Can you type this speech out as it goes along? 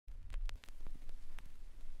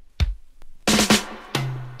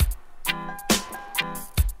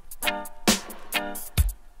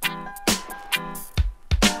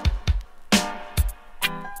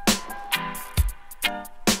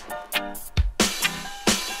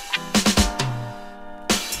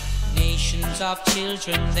of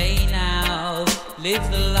children, they now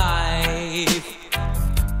live the life.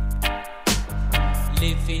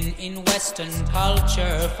 Living in Western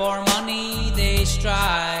culture, for money they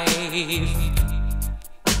strive.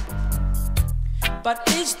 But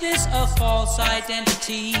is this a false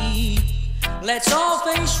identity? Let's all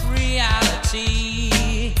face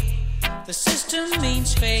reality. The system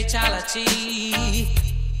means fatality.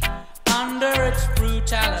 Under its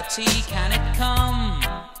brutality, can it come?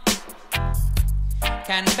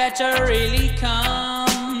 Can better really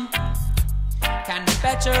come? Can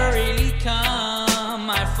better really come,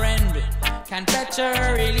 my friend? Can better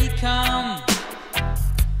really come?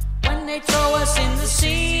 When they throw us in the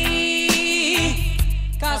sea,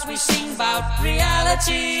 'cause we sing about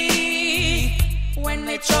reality. When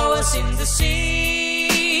they throw us in the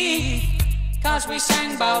sea, 'cause we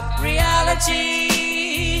sang about reality.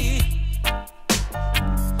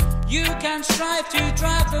 You can strive to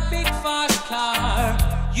drive a big fast car.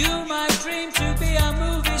 You might dream to be a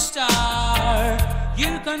movie star.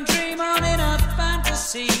 You can dream on in a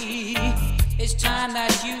fantasy. It's time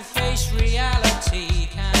that you face reality.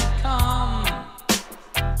 Can it come?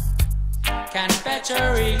 Can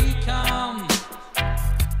better really come?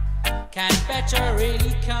 Can better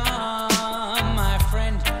really come, my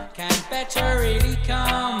friend? Can better really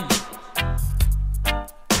come?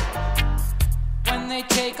 When they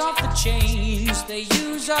take off the chains, they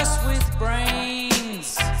use us with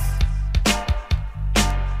brains.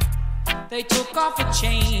 They took off the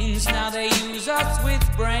chains, now they use us with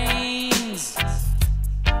brains.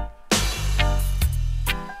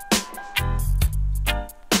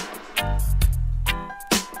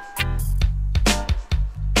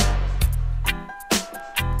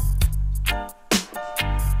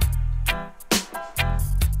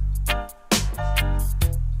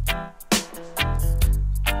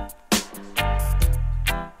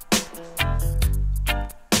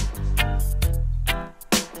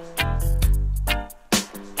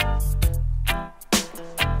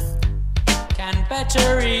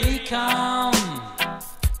 Better really come?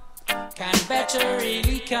 Can better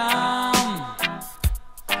really come?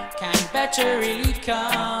 Can better really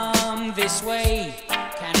come this way?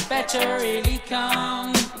 Can better really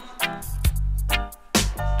come?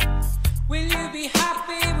 Will you be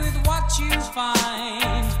happy with what you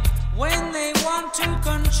find when they want to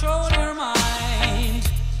control your mind?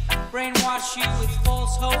 Brainwash you with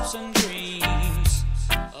false hopes and dreams.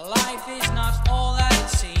 Life is not all that it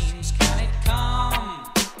seems. Can it come?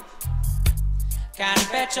 Can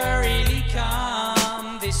better really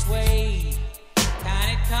come this way? Can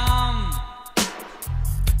it come?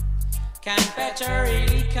 Can better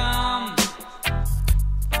really come?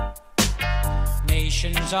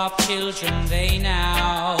 Nations of children, they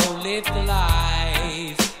now live the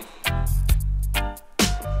life.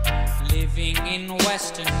 Living in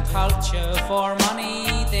Western culture, for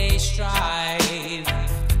money they strive.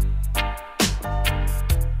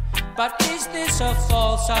 But is this a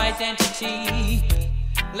false identity?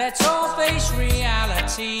 Let's all face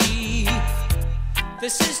reality. The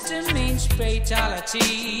system means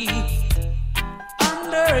fatality.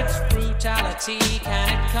 Under its brutality, can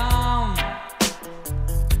it come?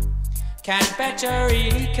 Can better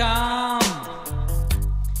really come?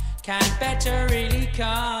 Can better really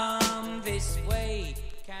come this way?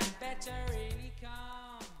 Can better really come?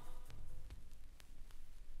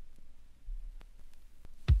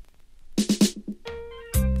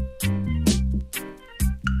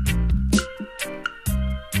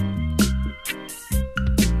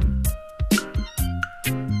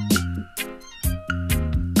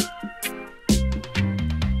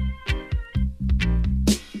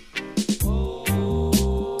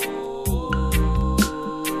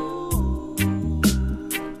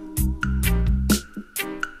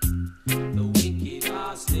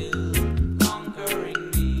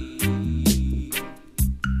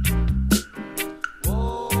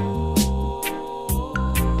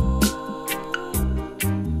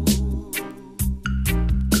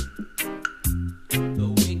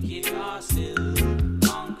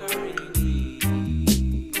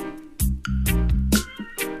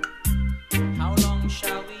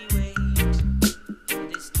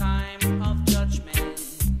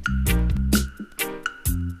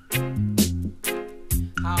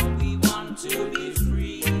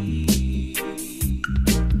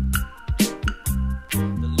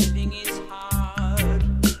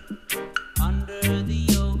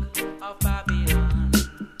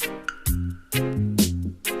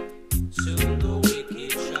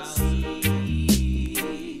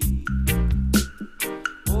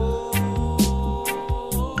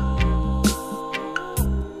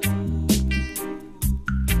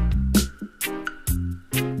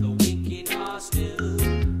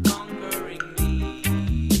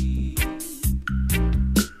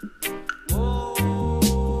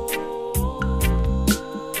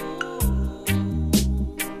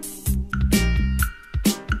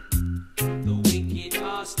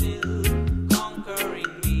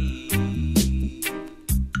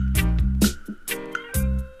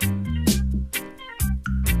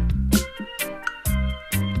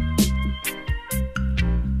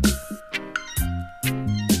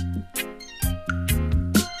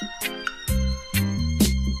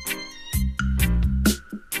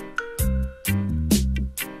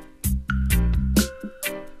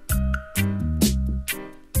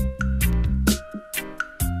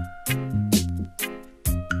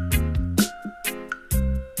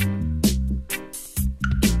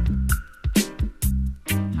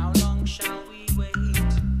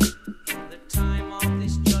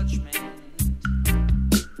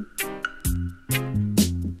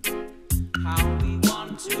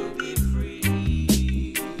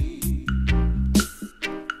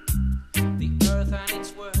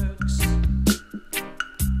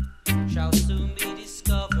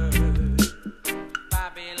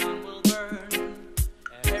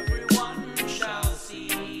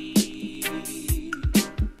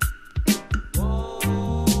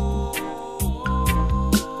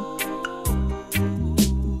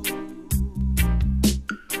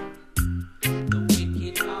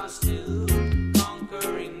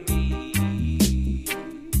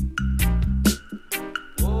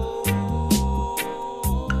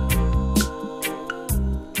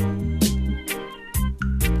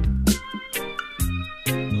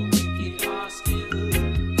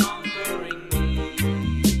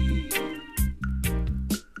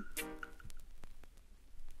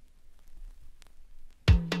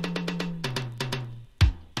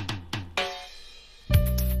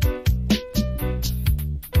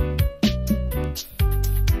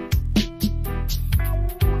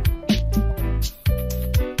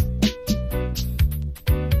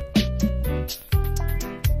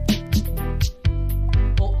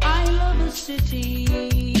 city,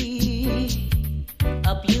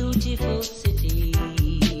 a beautiful city.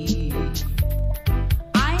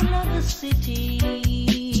 I love a city,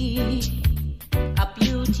 a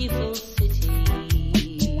beautiful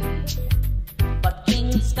city. But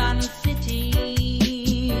Kingston City,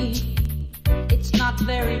 it's not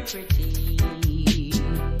very pretty.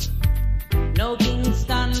 No,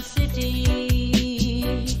 Kingston City,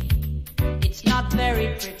 it's not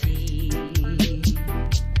very pretty.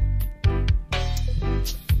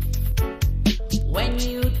 When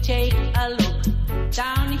you take a look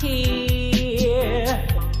down here,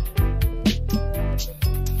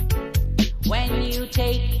 when you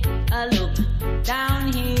take a look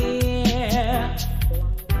down here,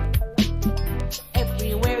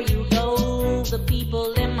 everywhere you go, the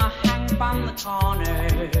people in my hang from the corner.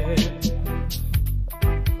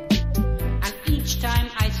 And each time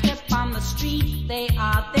I step on the street, they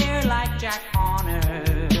are there like Jack Horner.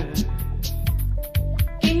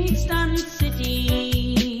 Kingston City,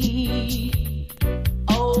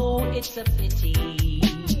 oh, it's a pity.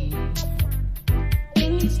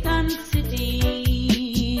 Kingston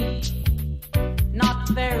City, not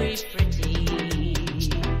very pretty.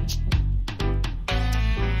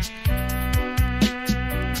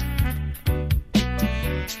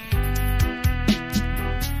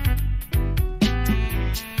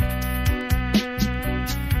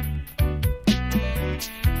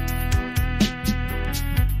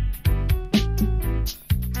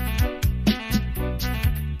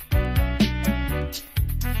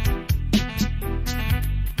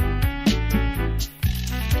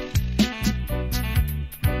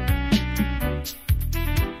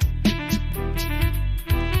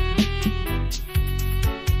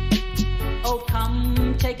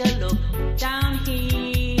 Take a look down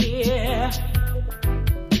here.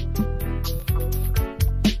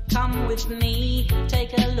 Come with me,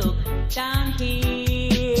 take a look down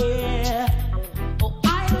here. Oh,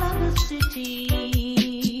 I love a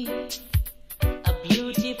city, a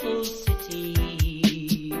beautiful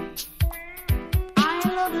city. I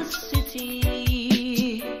love a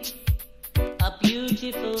city, a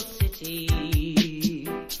beautiful city.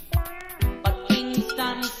 But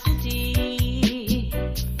Kingston City,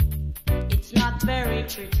 not very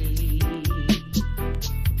pretty.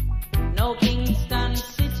 No, Kingston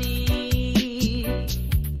City,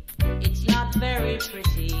 it's not very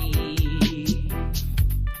pretty.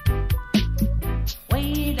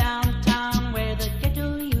 Way downtown where the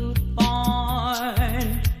ghetto youth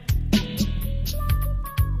born,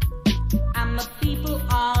 and the people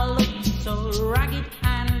all look so ragged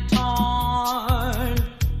and torn.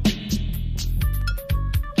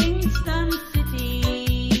 Kingston City,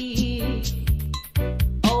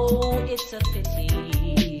 it's a pity.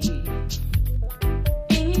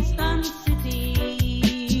 Kingston City,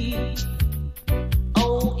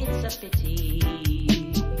 oh, it's a pity.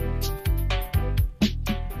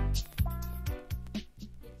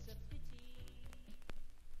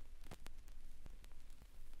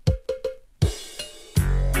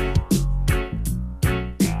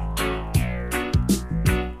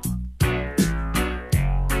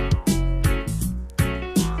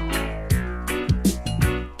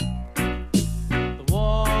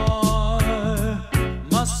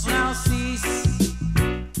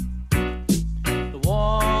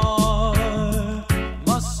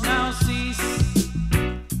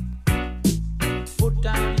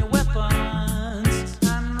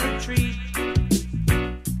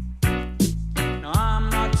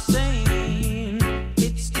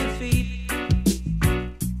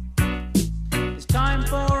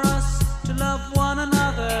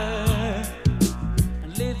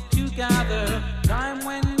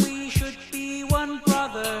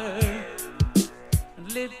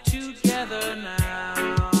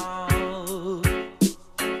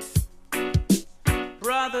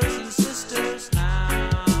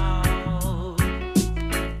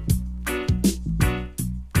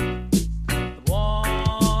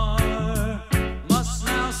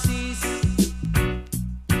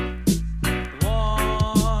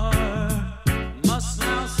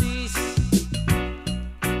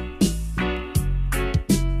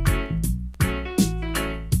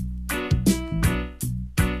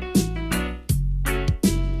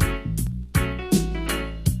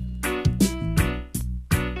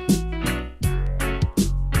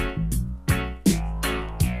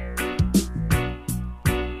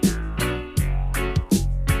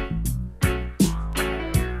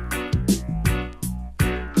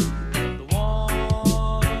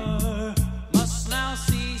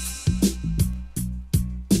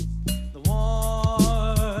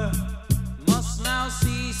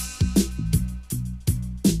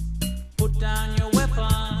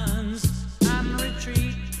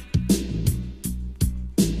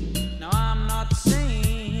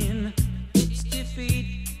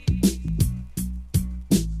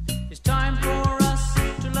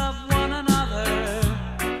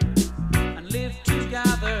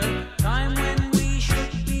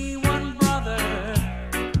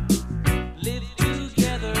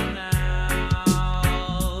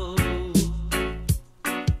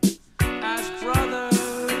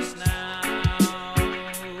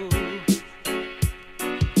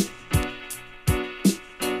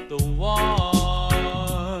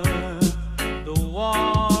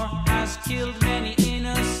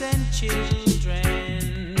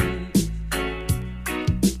 children.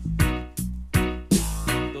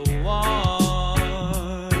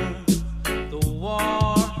 The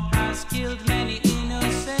war has killed many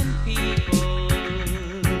innocent people.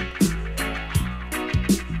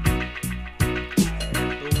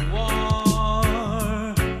 The war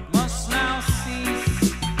must now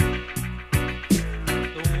cease.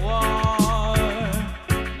 The war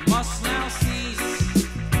must now cease.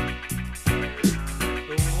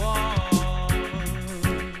 The war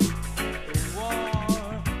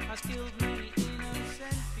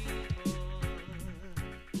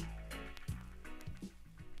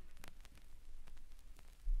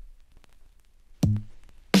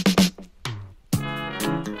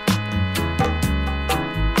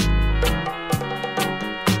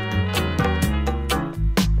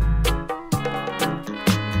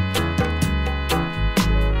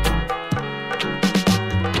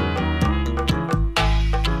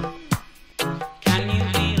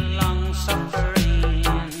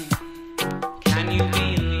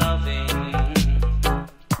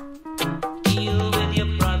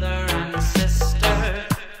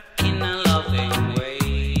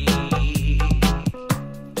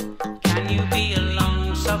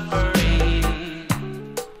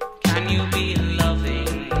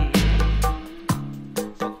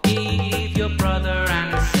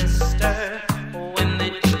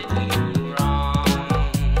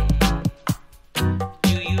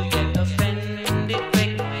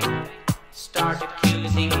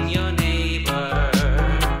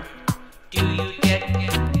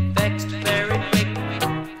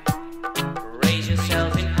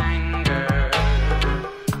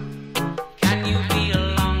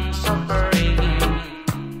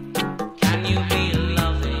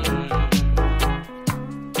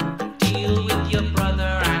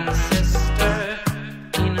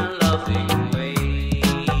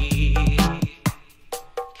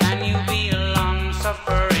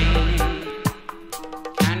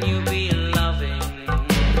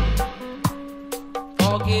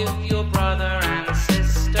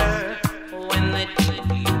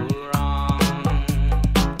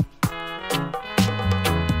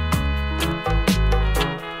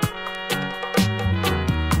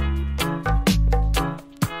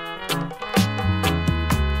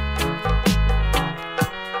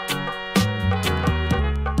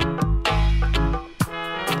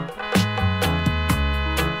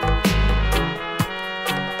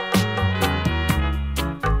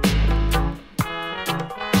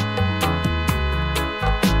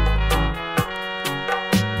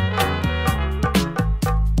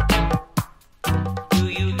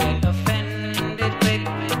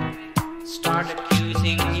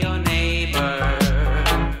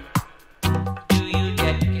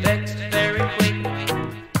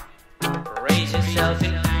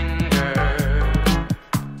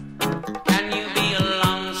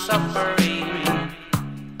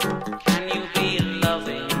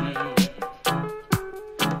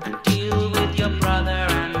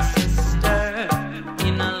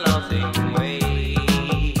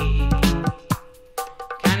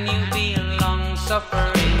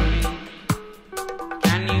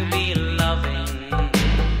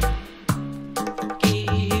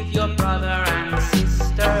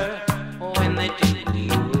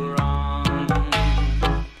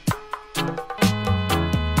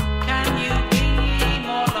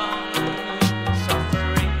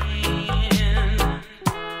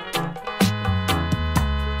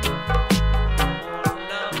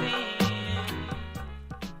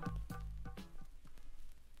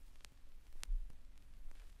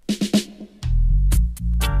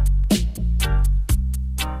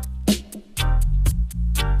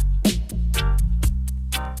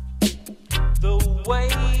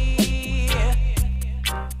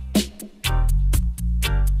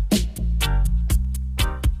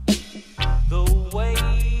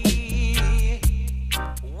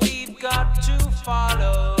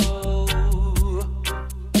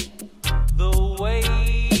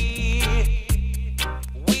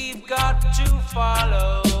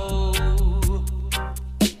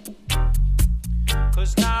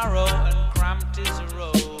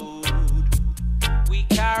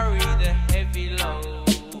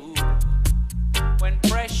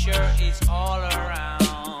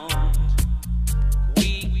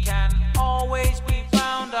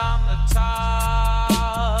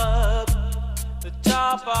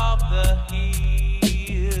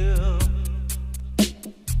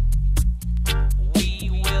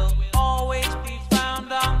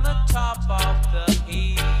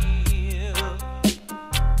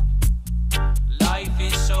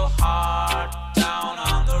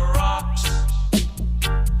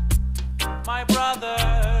My brother,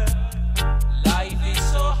 life is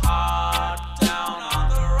so hard down on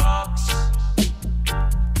the rocks.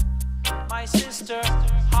 My sister,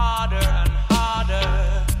 harder and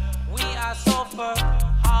harder. We are suffer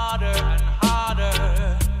harder and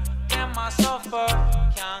harder. Them I suffer,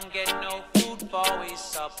 can't get no food for we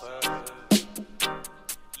supper.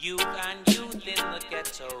 Youth and youth in the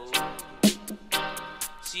ghetto.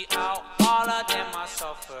 See how all of them I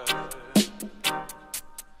suffer.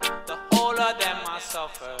 The whole of them I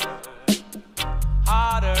suffer.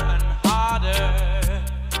 Harder and harder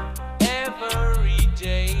every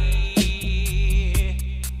day.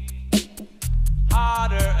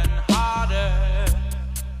 Harder and harder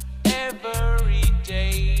every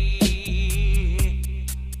day.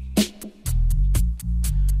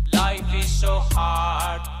 Life is so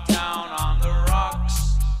hard down on the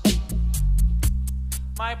rocks.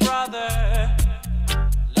 My brother,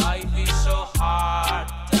 life is so hard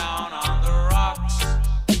down on the rocks.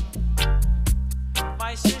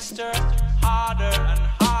 My sister, harder and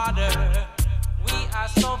harder. We are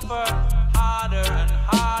suffer harder and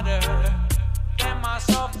harder. Them I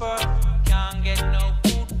suffer, can't get no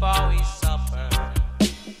food for we suffer.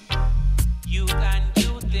 Youth and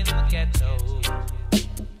youth in the ghetto.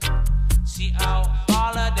 See how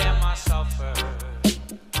all of them I suffer.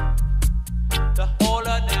 The whole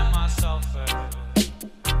of them I suffer.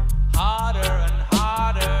 Harder and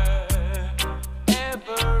harder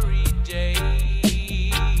every day.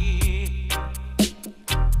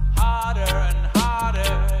 Harder and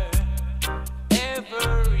harder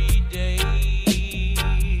every day.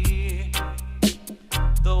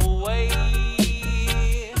 The way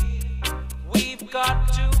we've got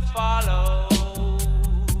to follow.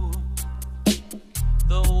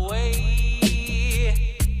 The way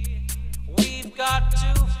we've got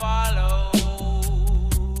to follow.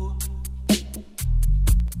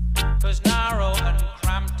 'Cause narrow and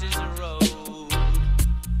cramped is the road.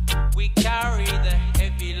 We carry the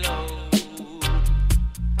heavy load.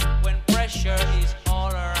 When pressure is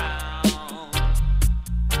all around,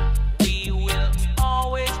 we will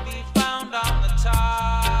always be found on the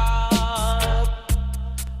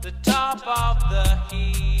top of the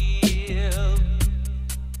hill.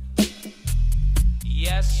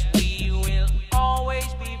 Yes, we will always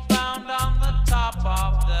be found on the top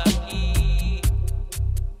of the hill.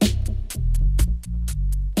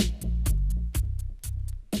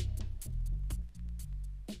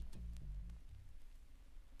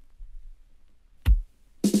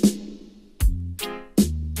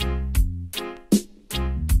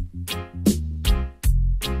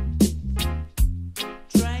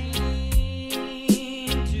 Train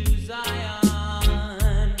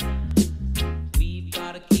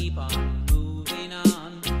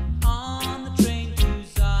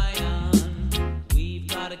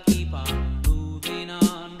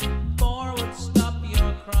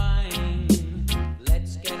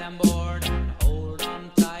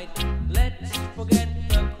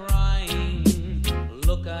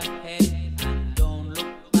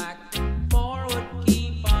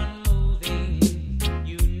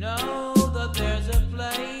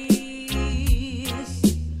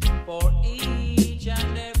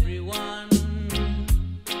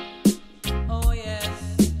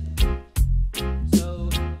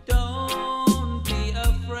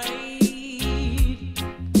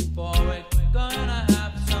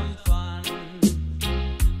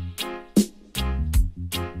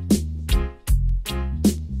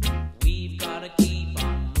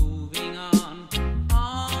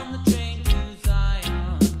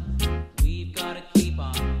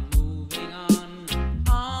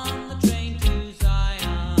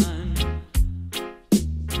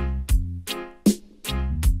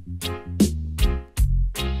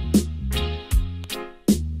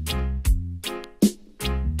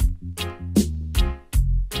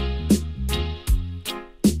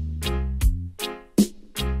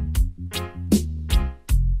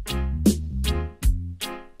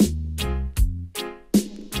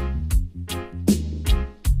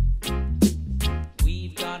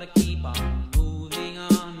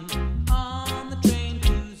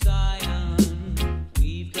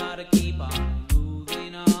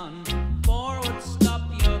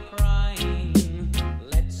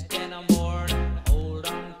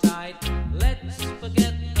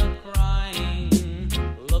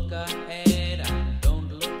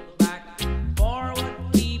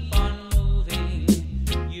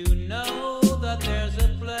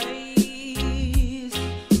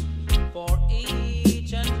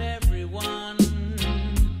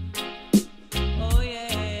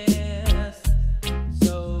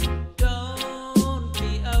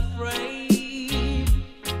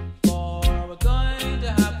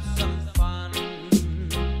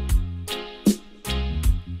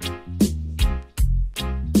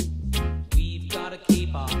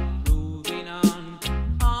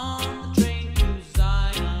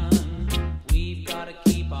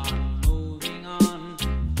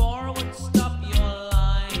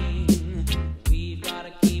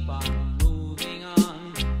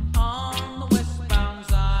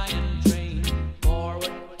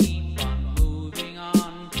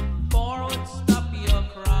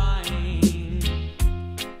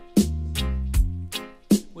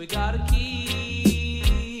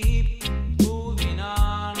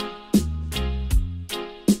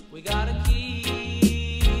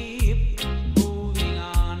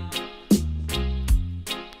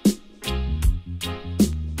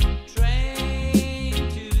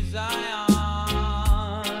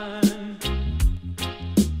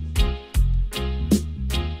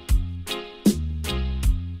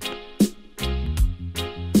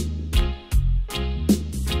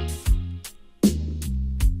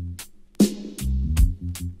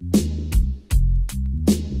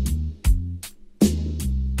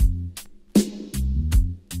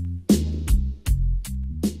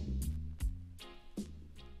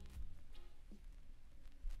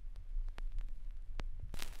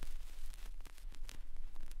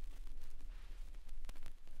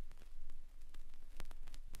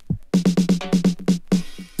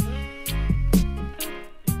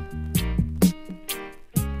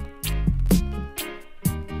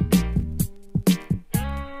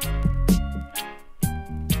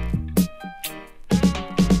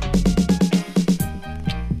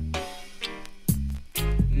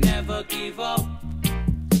Never give up.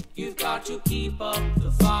 You've got to keep up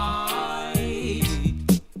the fight.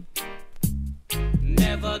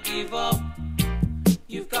 Never give up.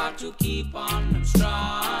 You've got to keep on and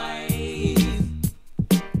strive.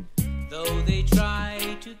 Though they try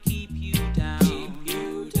to keep you down,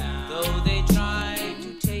 though they try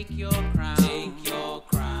to take your crown,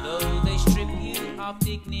 though they strip you of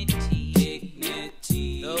dignity,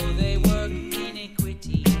 though they work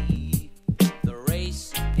iniquity, the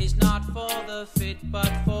race is not for the fit, but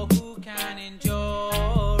for who can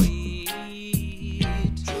endure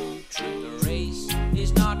it. The race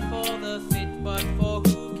is not for the fit, but for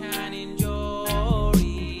who can endure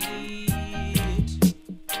it.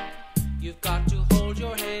 You've got to hold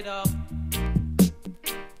your head up.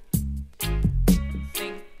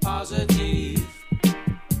 Think positive.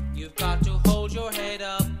 You've got to hold your head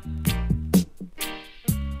up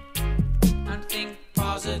and think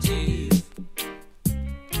positive.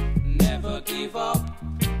 Never give up.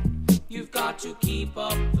 You've got to keep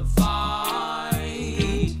up the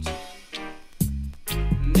fight.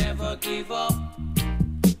 Never give up.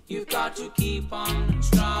 You've got to keep on and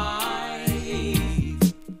strive.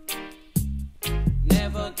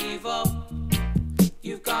 Never give up.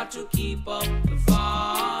 You've got to keep up the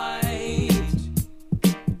fight.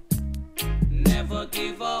 Never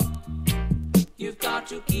give up. You've got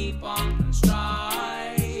to keep on and strive.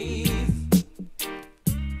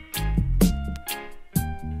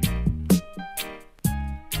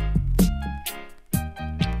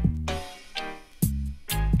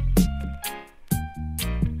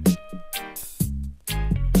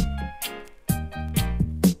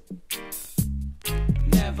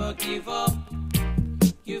 Never give up.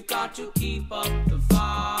 You've got to keep up the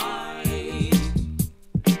fight.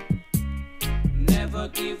 Never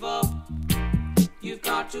give up. You've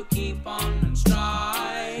got to keep on and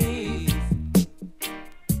strive.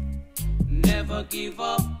 Never give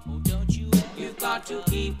up. Oh, don't you ever. You've got to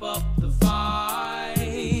keep up the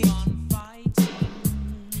fight.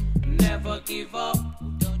 Never give up.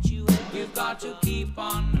 Oh, don't you ever. You've got to keep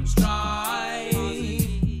on and strive.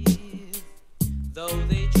 Though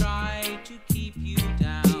they try to keep you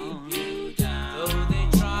down, though they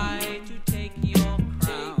try to take your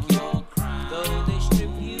crown, though they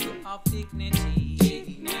strip you of dignity,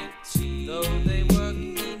 though they work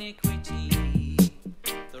iniquity,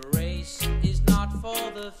 the race is not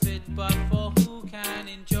for the fit, but for who can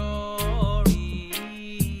endure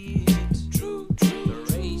it. The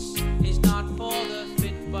race is not for the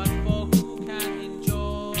fit, but for who can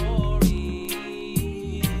endure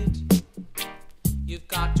it. You've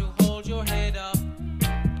got to hold your head up.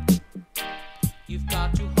 You've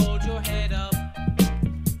got to hold your head up.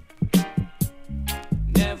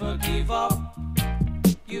 Never give up.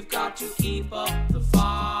 You've got to keep up the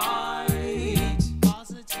fight.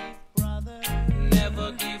 Positive, brother.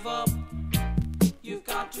 Never give up. You've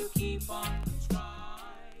got to keep on and strive.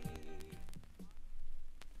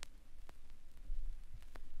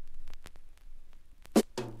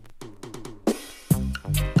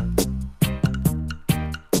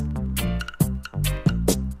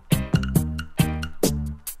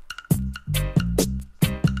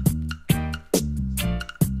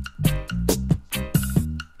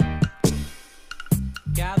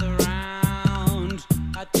 Gather round,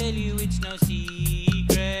 I tell you it's no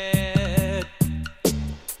secret.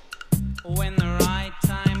 When the right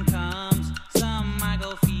time comes, some might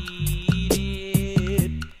go feel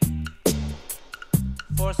it.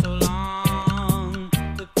 For so long,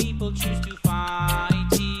 the people choose to fight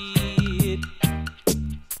it.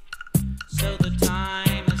 So the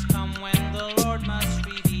time has come when the Lord must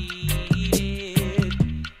reveal it.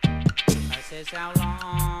 I says, how long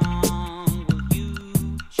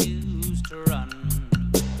to run?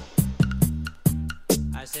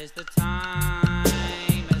 I says the time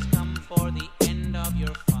has come for the end of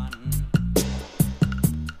your fun.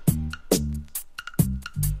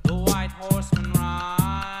 The white horseman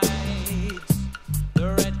rides,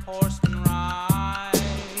 the red horseman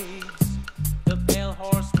rides, the pale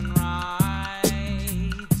horseman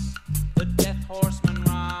rides, the death horseman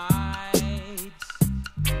rides.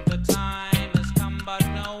 The time has come, but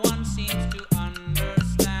no one seems to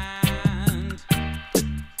understand.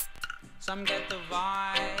 Some get the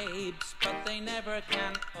vibes, but they never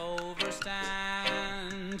can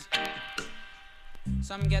overstand.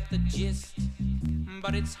 Some get the gist,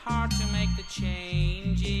 but it's hard to make the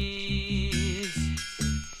changes.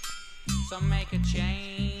 Some make a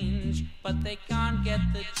change, but they can't get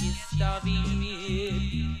the gist of it.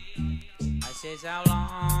 I says, how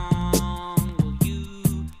long will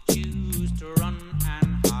you choose to run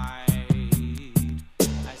and hide?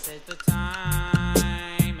 I says, the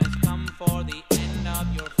time has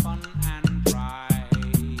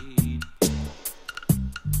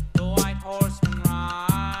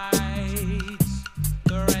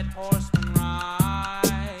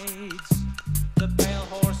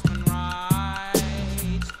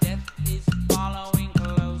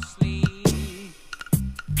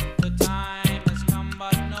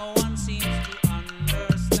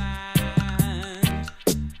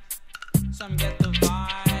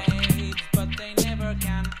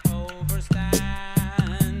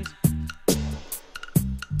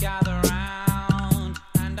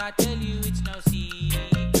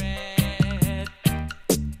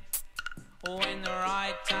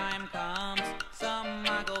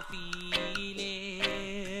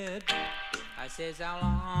says, how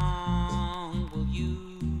long will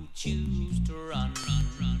you choose to run?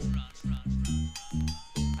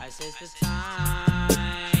 I says, the time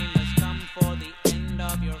has come for the end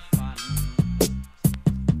of your fun.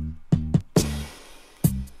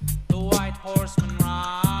 The white horseman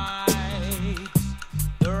rides,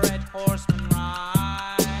 the red horseman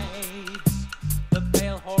rides, the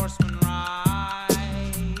pale horseman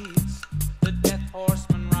rides, the death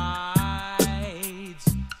horseman rides.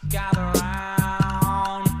 Gather round.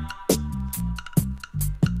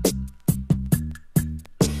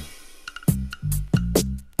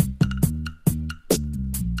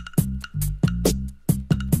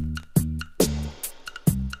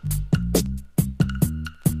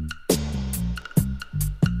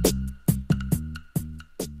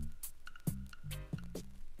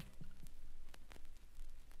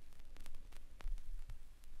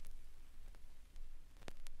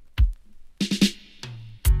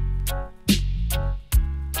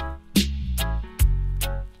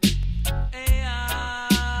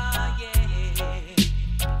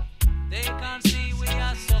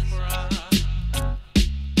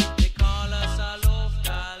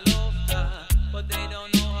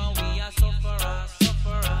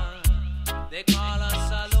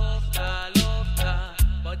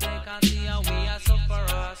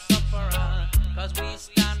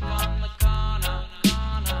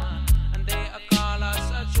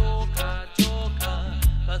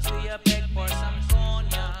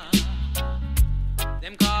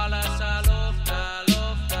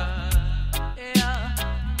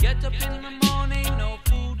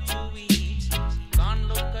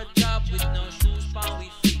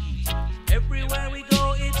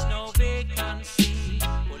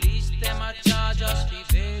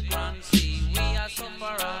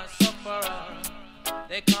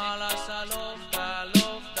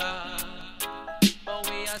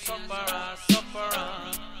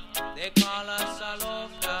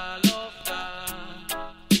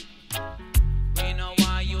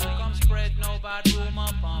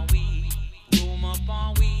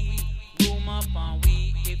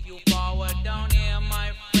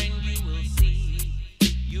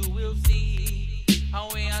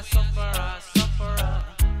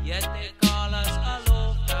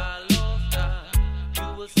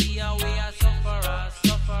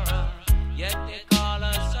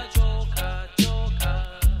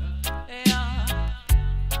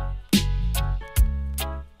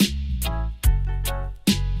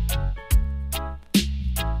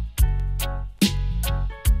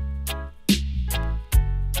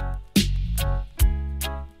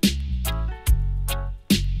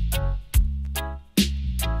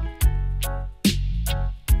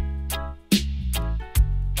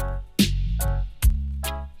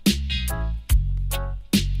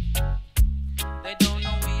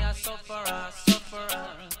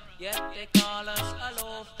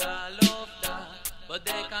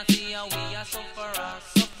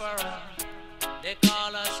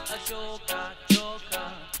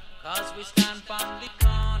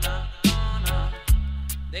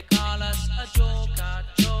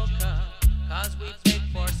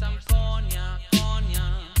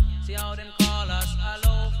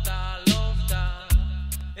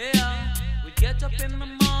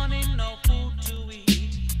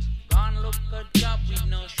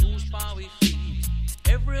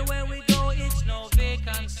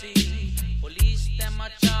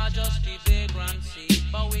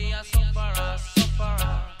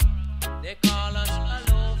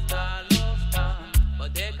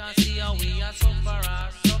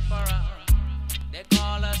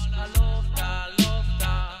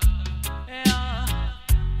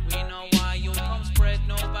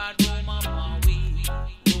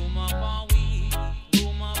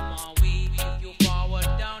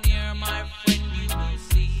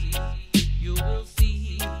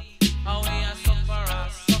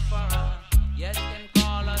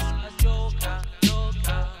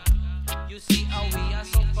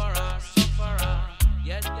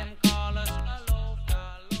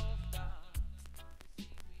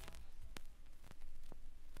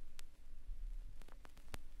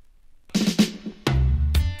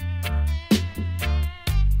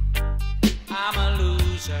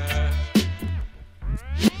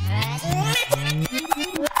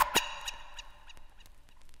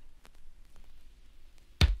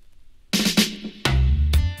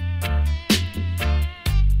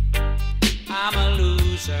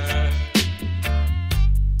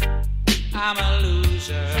 I'm a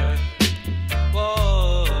loser,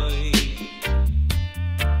 boy.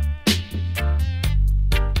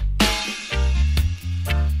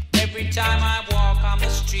 Every time I walk on the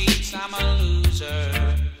streets, I'm a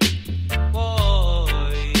loser, boy.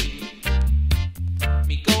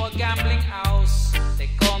 a gambling house, they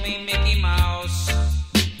call me Mickey Mouse.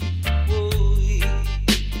 Ooh,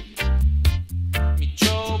 me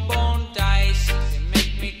throw bone dice, they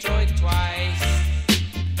make me throw it twice.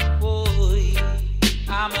 Ooh,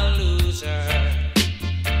 I'm a loser.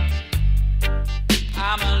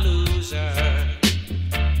 I'm a loser.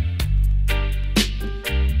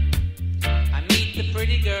 I meet the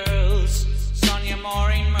pretty girls, Sonia,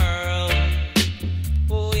 Maureen, Merle.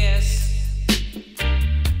 Oh yes.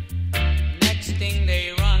 Next thing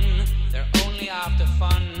they run, they're only after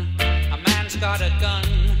fun. A man's got a gun,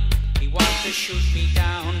 he wants to shoot me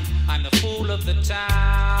down. I'm the fool of the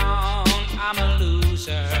town. I'm a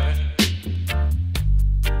loser.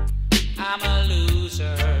 I'm a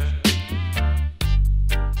loser.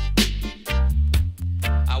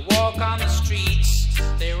 I walk on the streets,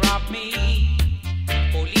 they rob me.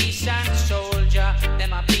 Police and soldier,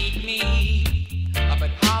 them a beat me. Up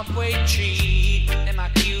at halfway tree, them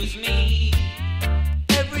accuse me.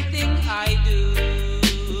 Everything I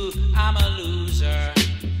do, I'm a loser.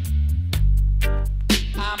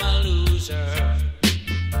 I'm a loser.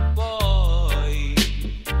 Boy.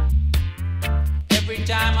 Every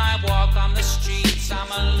time I walk on the streets, I'm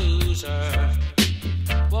a loser.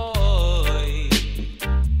 Boy.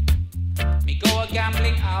 Me go a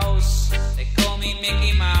gambling house, they call me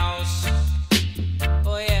Mickey Mouse.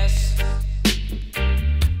 Oh yes.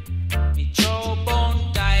 Me throw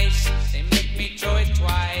bone dice, they make me throw it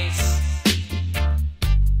twice.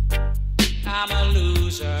 I'm a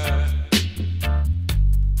loser.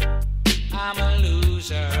 I'm a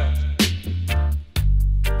loser.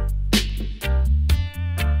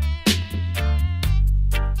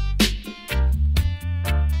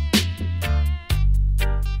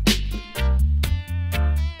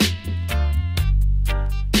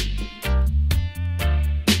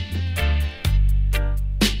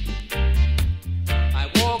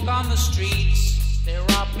 On the streets, they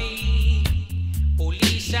rob me.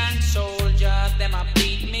 Police and soldier, them a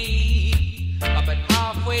beat me. Up at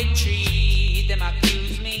halfway tree, them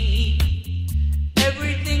accuse me.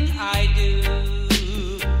 Everything I do,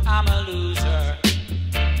 I'm a loser.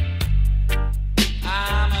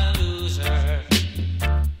 I'm a loser.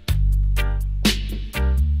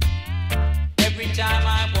 Every time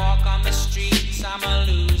I walk on the streets, I'm a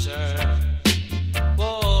loser.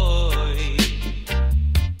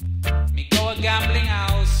 A gambling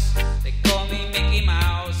house, they call me Mickey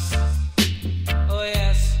Mouse. Oh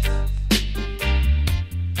yes.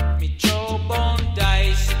 Me throw bone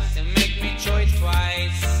dice, they make me throw it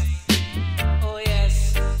twice. Oh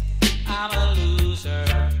yes, I'm a loser.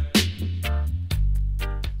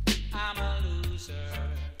 I'm a loser.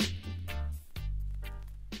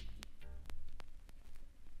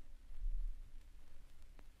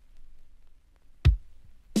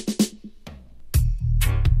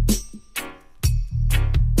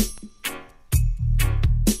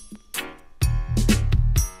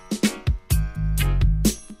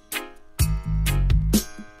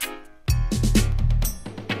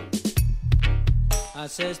 I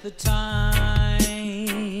says the time,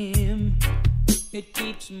 it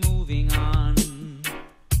keeps moving on.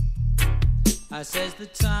 I says the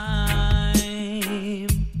time,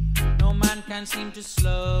 no man can seem to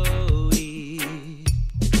slow it.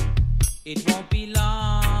 It won't be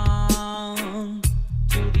long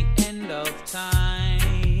to the end of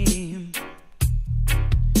time.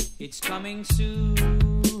 It's coming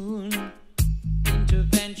soon,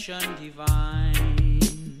 intervention divine.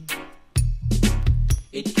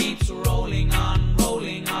 It keeps rolling on,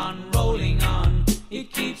 rolling on, rolling on.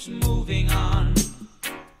 It keeps moving on.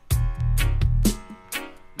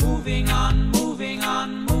 Moving on, moving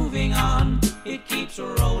on, moving on. It keeps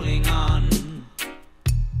rolling on.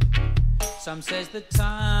 Some says the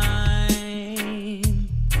time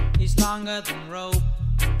is longer than rope,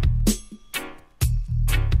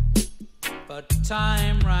 but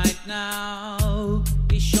time right now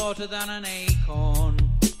is shorter than an acorn.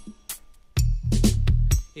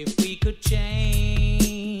 If we could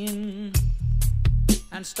chain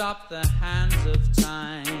and stop the hands of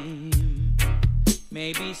time,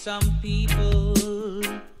 maybe some people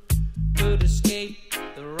could escape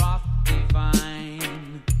the wrath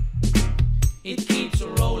divine. It keeps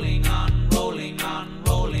rolling on, rolling on,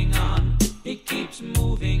 rolling on. It keeps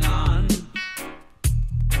moving on.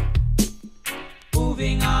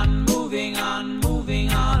 Moving on, moving on, moving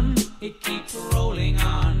on. It keeps rolling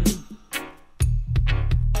on.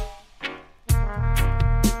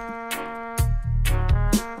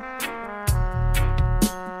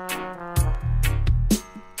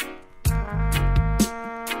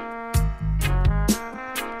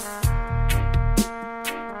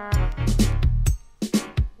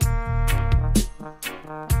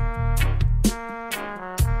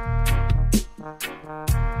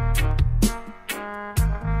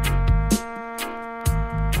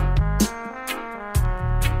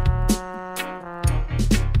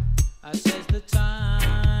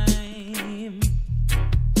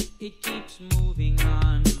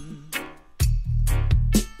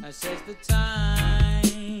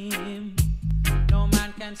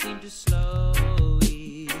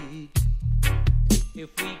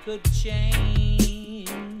 could change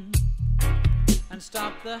and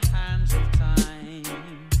stop the hands of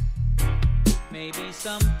time. Maybe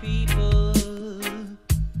some people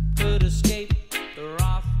could escape the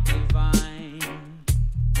wrath divine.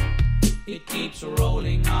 It keeps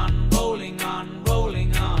rolling on, rolling on,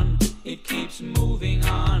 rolling on. It keeps moving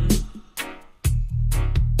on.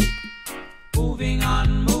 Moving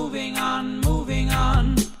on, moving on, moving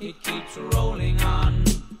on. It keeps rolling on.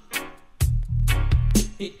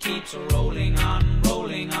 It keeps rolling on,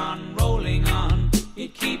 rolling on, rolling on.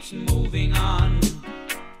 It keeps moving on.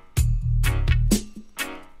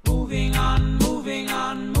 Moving on, moving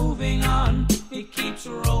on, moving on. It keeps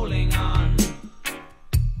rolling on.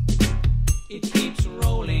 It keeps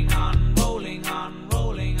rolling on, rolling on,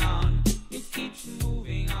 rolling on. It keeps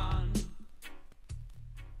moving on.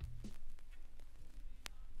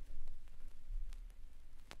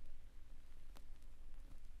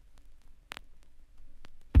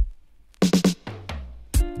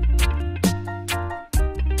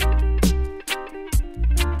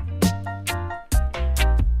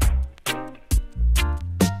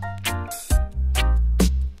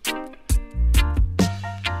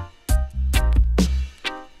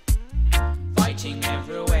 Fighting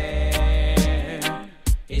everywhere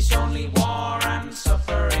is only war and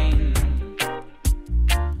suffering.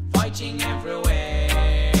 Fighting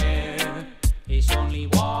everywhere is only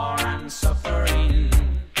war and suffering.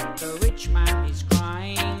 The rich man is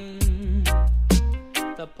crying,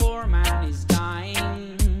 the poor man is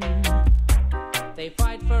dying. They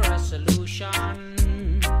fight for a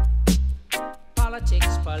solution,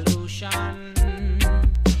 politics, pollution.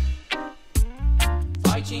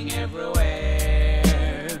 Fighting everywhere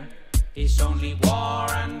is only war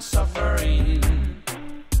and suffering.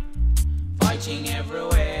 Fighting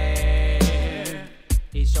everywhere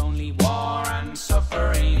is only war and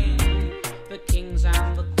suffering. The kings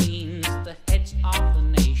and the queens, the heads of the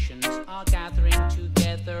nations, are gathering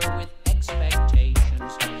together with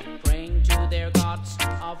expectations, praying to their gods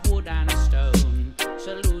of wood and stone.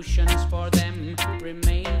 Solutions for them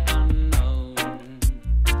remain unknown.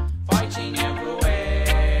 Fighting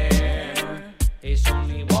everywhere is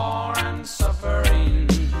only war and suffering.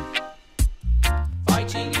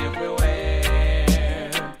 Fighting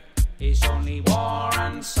everywhere is only war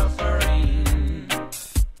and suffering.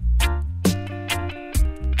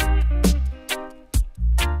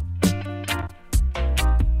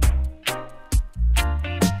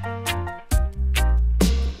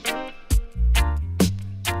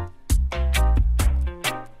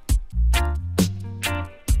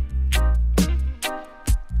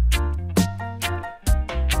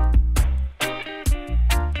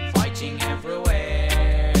 Fighting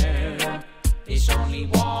everywhere is only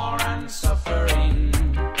war and suffering.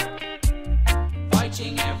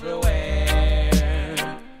 Fighting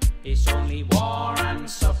everywhere is only war and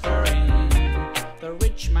suffering. The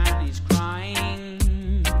rich man is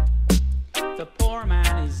crying, the poor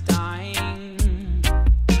man is dying.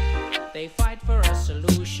 They fight for a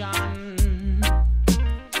solution,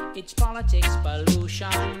 it's politics,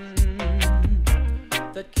 pollution.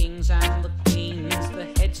 The kings and the queens, the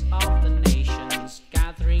heads of the nations,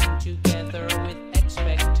 gathering together with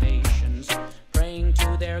expectations, praying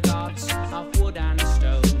to their gods of wood and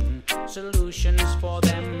stone. Solutions for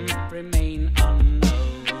them remain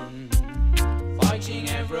unknown. Fighting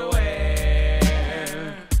everywhere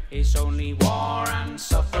is only war and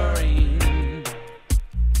suffering.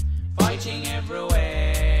 Fighting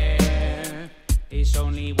everywhere is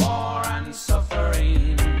only war and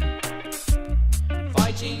suffering.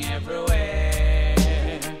 Fighting everywhere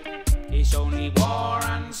is only war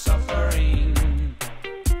and suffering.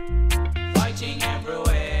 Fighting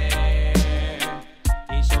everywhere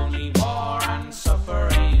is only war and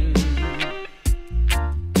suffering.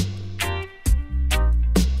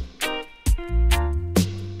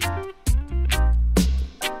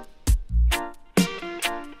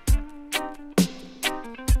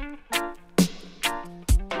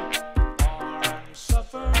 War and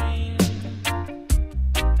suffering.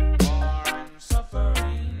 War and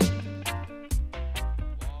suffering.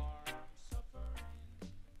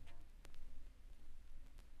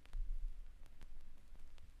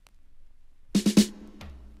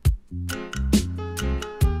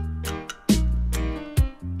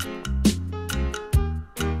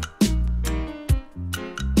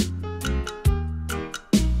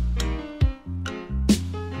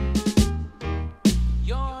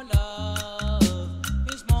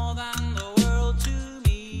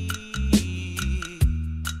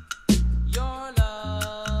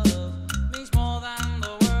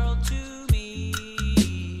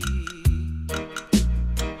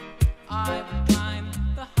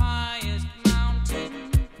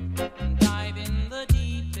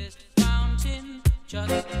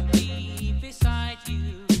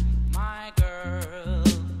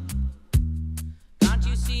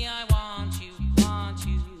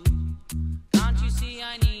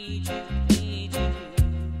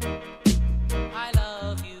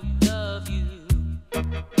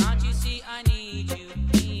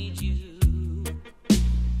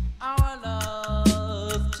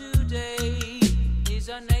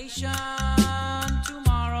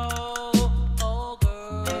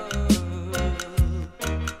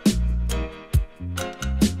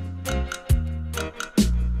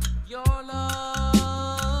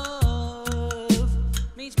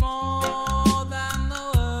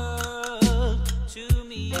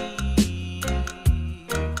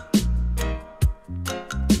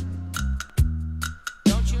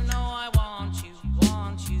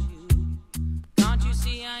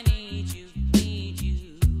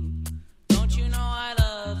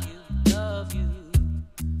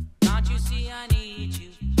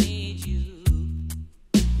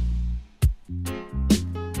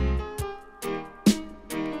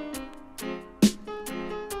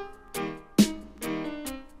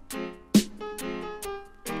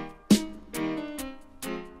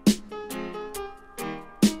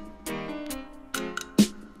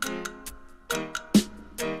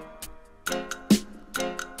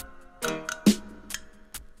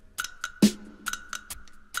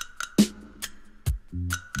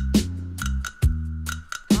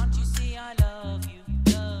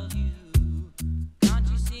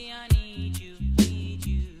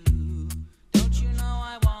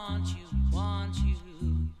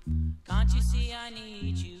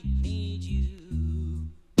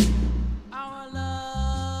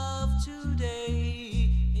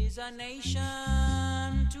 a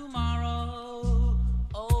nation tomorrow,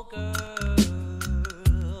 oh girl.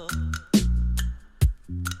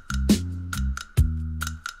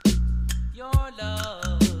 Your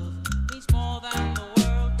love means more than the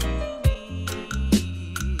world to me.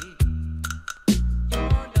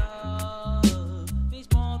 Your love means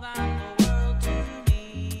more than the world to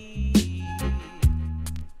me.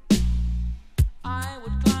 I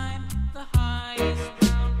would climb the highest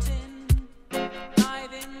mountain,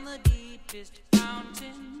 dive in the deepest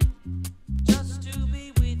fountain,